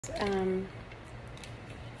I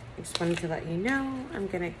just wanted to let you know I'm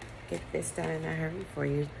gonna get this done in a hurry for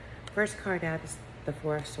you. First card out is the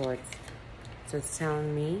Four of Swords. So it's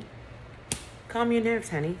telling me, calm your nerves,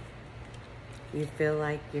 honey. You feel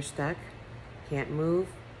like you're stuck, can't move,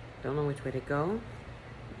 don't know which way to go,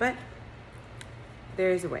 but there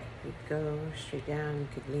is a way. You could go straight down, you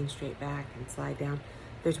could lean straight back and slide down.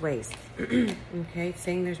 There's ways, okay?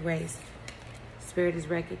 Saying there's ways. Spirit is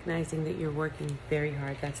recognizing that you're working very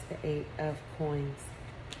hard. That's the Eight of Coins.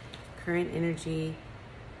 Current energy,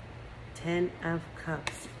 10 of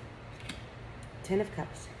Cups. 10 of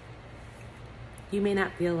Cups. You may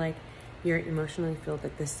not feel like you're emotionally filled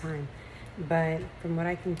at this time, but from what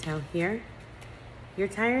I can tell here, you're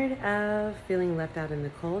tired of feeling left out in the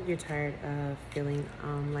cold. You're tired of feeling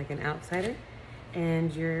like an outsider,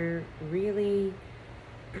 and you're really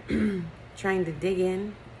trying to dig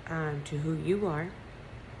in to who you are,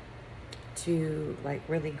 to like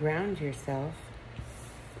really ground yourself.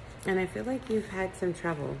 And I feel like you've had some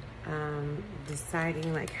trouble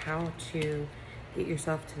deciding like how to get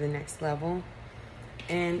yourself to the next level,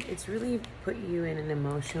 and it's really put you in an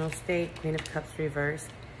emotional state. Queen of Cups reversed.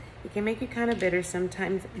 It can make you kind of bitter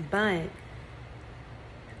sometimes, but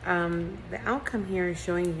the outcome here is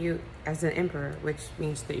showing you as an Emperor, which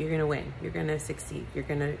means that you're going to win. You're going to succeed. You're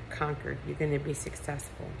going to conquer. You're going to be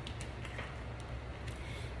successful.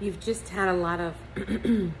 You've just had a lot of,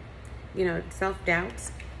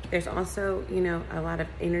 self-doubts. There's also, a lot of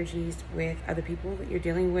energies with other people that you're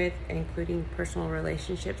dealing with, including personal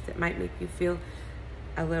relationships that might make you feel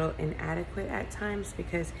a little inadequate at times,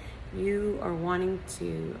 because you are wanting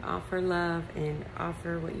to offer love and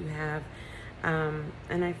offer what you have.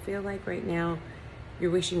 And I feel like right now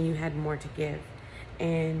you're wishing you had more to give.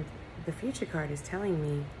 And the Future card is telling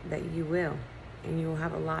me that you will, and you will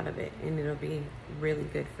have a lot of it, and it'll be really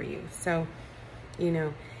good for you. So,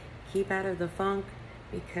 keep out of the funk,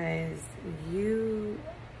 because you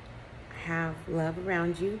have love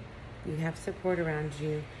around you. You have support around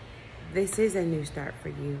you. This is a new start for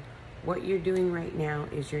you. What you're doing right now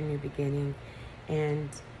is your new beginning. And,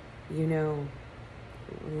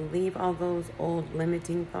 leave all those old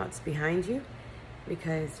limiting thoughts behind you,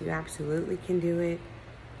 because you absolutely can do it,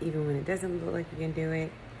 even when it doesn't look like you can do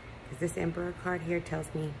it. Because this Emperor card here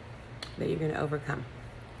tells me that you're going to overcome.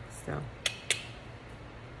 So,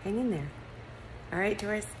 hang in there. All right,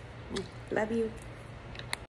 Taurus. Love you.